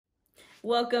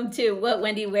Welcome to What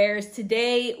Wendy Wears.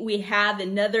 Today we have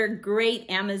another great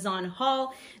Amazon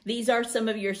haul. These are some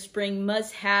of your spring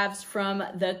must-haves from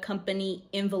the company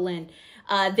Involand.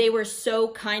 They were so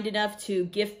kind enough to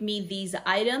gift me these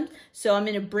items, so I'm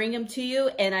going to bring them to you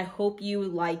and I hope you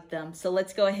like them. So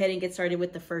let's go ahead and get started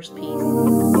with the first piece.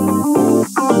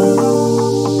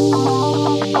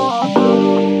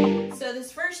 So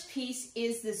this first piece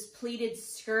is this pleated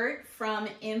skirt from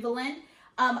Involand.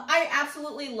 I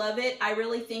absolutely love it. I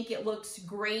really think it looks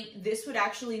great. This would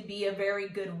actually be a very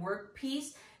good work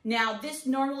piece. Now, this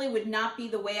normally would not be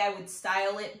the way I would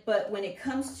style it, but when it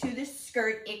comes to this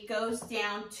skirt, it goes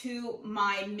down to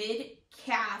my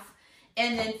mid-calf,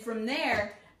 and then from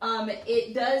there,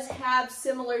 it does have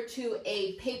similar to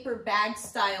a paper bag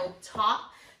style top.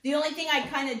 The only thing I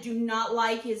kind of do not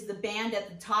like is the band at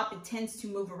the top. It tends to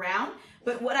move around.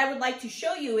 But what I would like to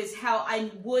show you is how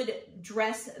I would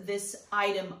dress this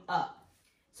item up.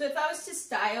 So if I was to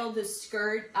style the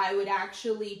skirt, I would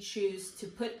actually choose to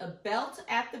put a belt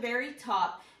at the very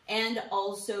top and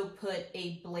also put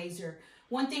a blazer.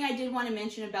 One thing I did want to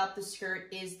mention about the skirt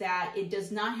is that it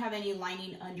does not have any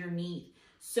lining underneath.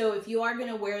 So if you are going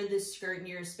to wear this skirt and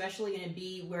you're especially going to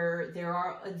be where there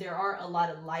are a lot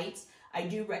of lights, I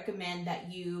do recommend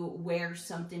that you wear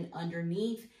something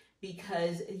underneath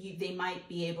because they might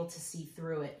be able to see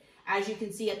through it. As you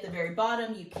can see at the very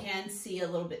bottom, you can see a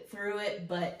little bit through it,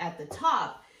 but at the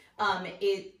top,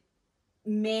 it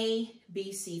may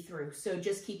be see-through. So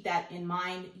just keep that in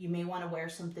mind. You may want to wear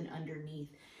something underneath.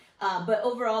 But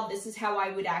overall, this is how I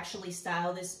would actually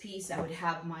style this piece. I would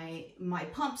have my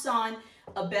pumps on,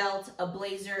 a belt, a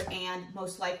blazer, and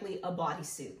most likely a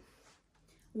bodysuit.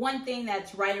 One thing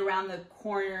that's right around the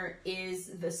corner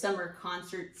is the summer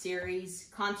concert series.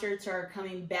 Concerts are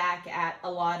coming back at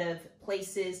a lot of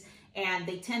places and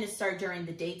they tend to start during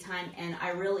the daytime, and I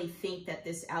really think that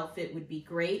this outfit would be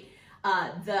great.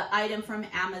 The item from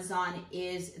Amazon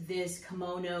is this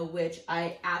kimono, which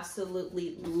I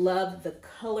absolutely love the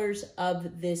colors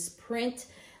of this print.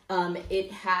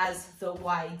 It has the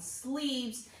wide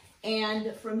sleeves,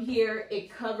 and from here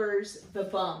it covers the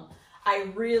bum.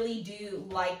 I really do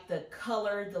like the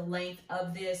color, the length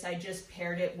of this. I just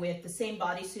paired it with the same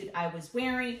bodysuit I was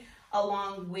wearing,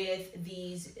 along with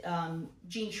these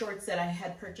jean shorts that I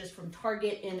had purchased from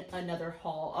Target in another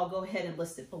haul. I'll go ahead and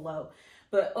list it below.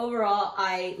 But overall,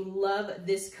 I love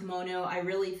this kimono. I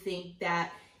really think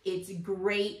that it's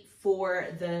great for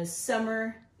the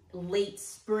summer, late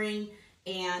spring,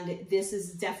 and this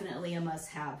is definitely a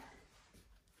must-have.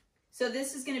 So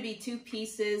this is going to be two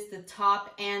pieces, the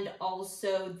top and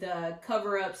also the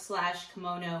cover-up /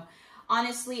 kimono.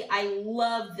 Honestly, I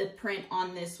love the print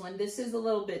on this one. This is a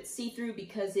little bit see-through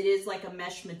because it is like a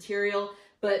mesh material,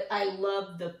 but I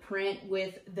love the print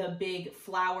with the big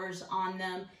flowers on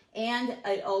them. And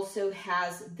it also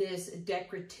has this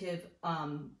decorative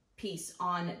piece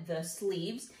on the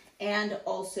sleeves and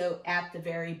also at the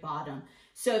very bottom.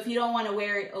 So if you don't want to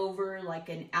wear it over like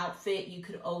an outfit, you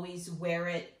could always wear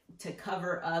it to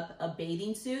cover up a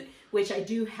bathing suit, which I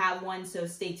do have one, so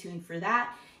stay tuned for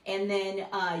that. And then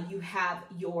you have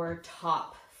your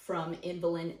top from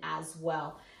Involand as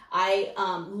well. I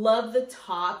love the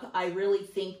top. I really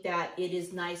think that it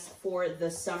is nice for the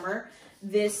summer.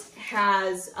 This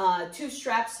has two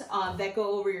straps that go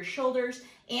over your shoulders,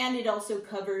 and it also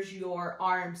covers your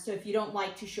arms. So if you don't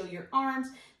like to show your arms,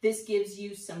 this gives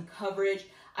you some coverage.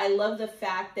 I love the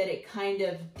fact that it kind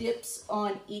of dips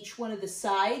on each one of the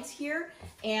sides here,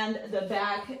 and the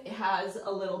back has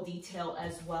a little detail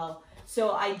as well.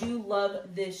 So I do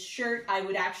love this shirt. I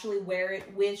would actually wear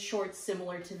it with shorts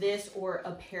similar to this or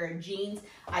a pair of jeans.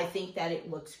 I think that it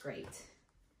looks great.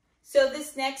 So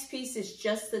this next piece is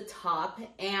just the top,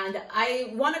 and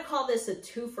I want to call this a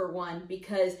 2-for-1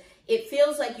 because it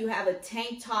feels like you have a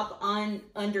tank top on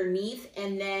underneath,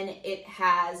 and then it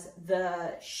has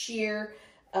the sheer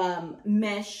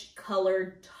mesh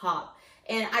colored top.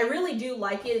 And I really do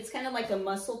like it. It's kind of like a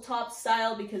muscle top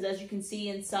style because as you can see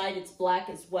inside, it's black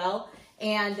as well.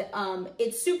 And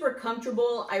it's super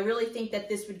comfortable. I really think that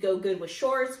this would go good with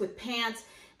shorts, with pants.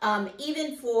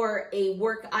 Even for a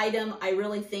work item, I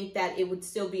really think that it would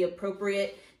still be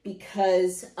appropriate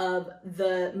because of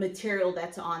the material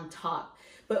that's on top.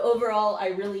 But overall, I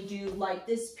really do like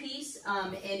this piece,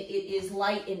 and it is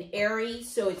light and airy,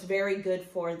 so it's very good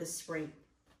for the spring.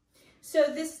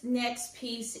 So this next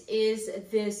piece is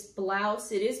this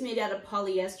blouse. It is made out of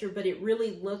polyester, but it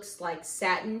really looks like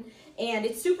satin, and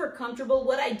it's super comfortable.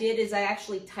 What I did is I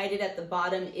actually tied it at the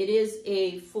bottom. It is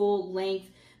a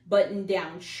full-length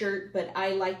button-down shirt, but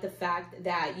I like the fact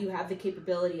that you have the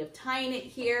capability of tying it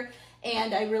here,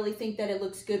 and I really think that it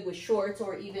looks good with shorts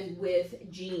or even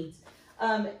with jeans.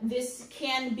 This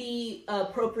can be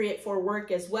appropriate for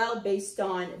work as well based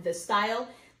on the style.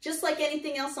 Just like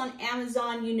anything else on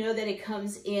Amazon, you know that it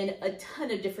comes in a ton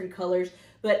of different colors,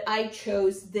 but I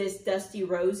chose this dusty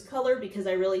rose color because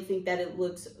I really think that it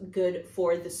looks good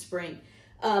for the spring.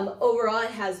 Overall, it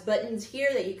has buttons here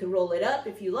that you can roll it up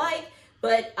if you like,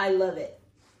 but I love it.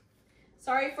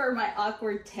 Sorry for my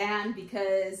awkward tan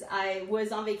because I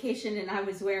was on vacation and I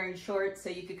was wearing shorts, so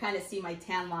you could kind of see my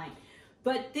tan line.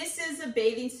 But this is a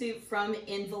bathing suit from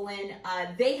Involand.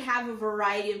 They have a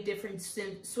variety of different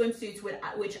swimsuits,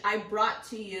 which I brought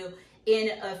to you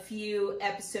in a few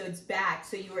episodes back,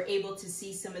 so you were able to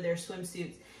see some of their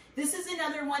swimsuits. This is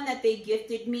another one that they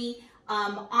gifted me.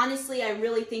 Honestly, I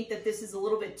really think that this is a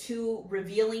little bit too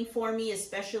revealing for me,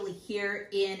 especially here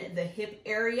in the hip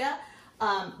area.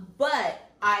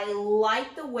 But I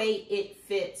like the way it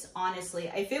fits,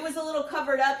 honestly. If it was a little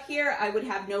covered up here, I would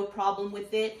have no problem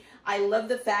with it. I love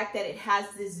the fact that it has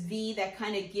this V that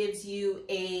kind of gives you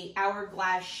a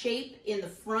hourglass shape in the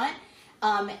front,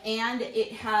 and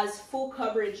it has full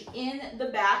coverage in the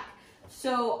back.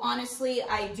 So honestly,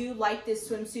 I do like this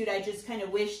swimsuit. I just kind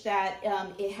of wish that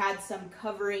it had some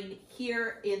covering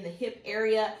here in the hip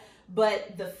area,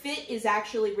 but the fit is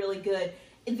actually really good.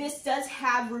 This does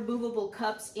have removable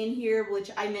cups in here,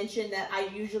 which I mentioned that I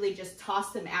usually just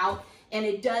toss them out, and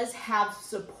it does have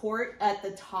support at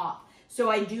the top. So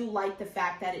I do like the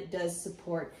fact that it does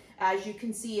support. As you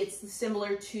can see, it's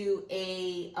similar to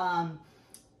a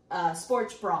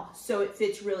sports bra, so it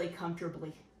fits really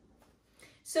comfortably.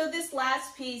 So this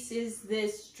last piece is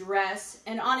this dress,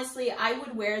 and honestly, I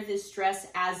would wear this dress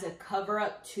as a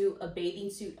cover-up to a bathing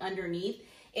suit underneath.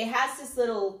 It has this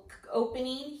little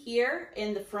opening here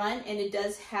in the front, and it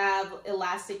does have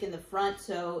elastic in the front,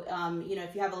 so you know,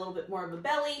 if you have a little bit more of a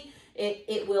belly,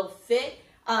 it will fit.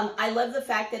 I love the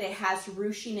fact that it has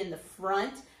ruching in the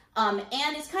front, and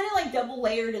it's kind of like double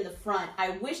layered in the front.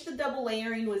 I wish the double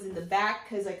layering was in the back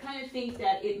because I kind of think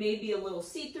that it may be a little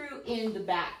see-through in the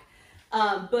back.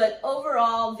 But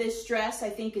overall, this dress I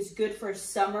think is good for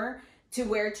summer to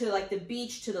wear to like the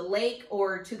beach, to the lake,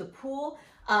 or to the pool.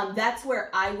 That's where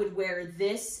I would wear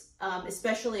this,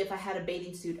 especially if I had a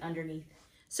bathing suit underneath.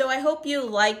 So I hope you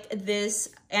liked this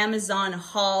Amazon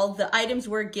haul. The items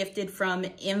were gifted from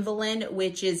Involand,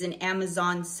 which is an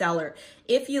Amazon seller.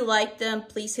 If you like them,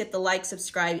 please hit the like,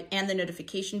 subscribe, and the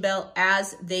notification bell,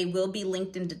 as they will be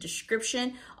linked in the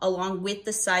description along with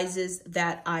the sizes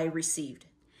that I received.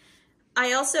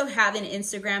 I also have an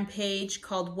Instagram page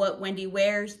called What Wendy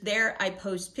Wears. There I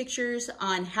post pictures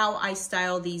on how I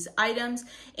style these items,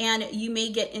 and you may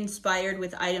get inspired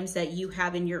with items that you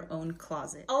have in your own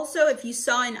closet. Also, if you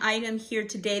saw an item here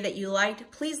today that you liked,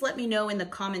 please let me know in the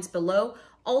comments below.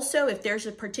 Also, if there's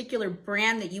a particular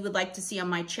brand that you would like to see on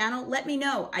my channel, let me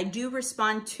know. I do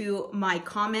respond to my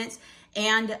comments,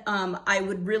 and I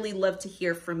would really love to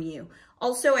hear from you.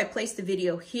 Also, I placed a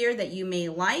video here that you may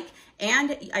like,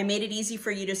 and I made it easy for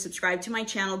you to subscribe to my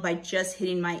channel by just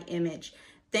hitting my image.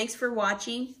 Thanks for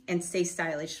watching, and stay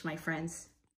stylish, my friends.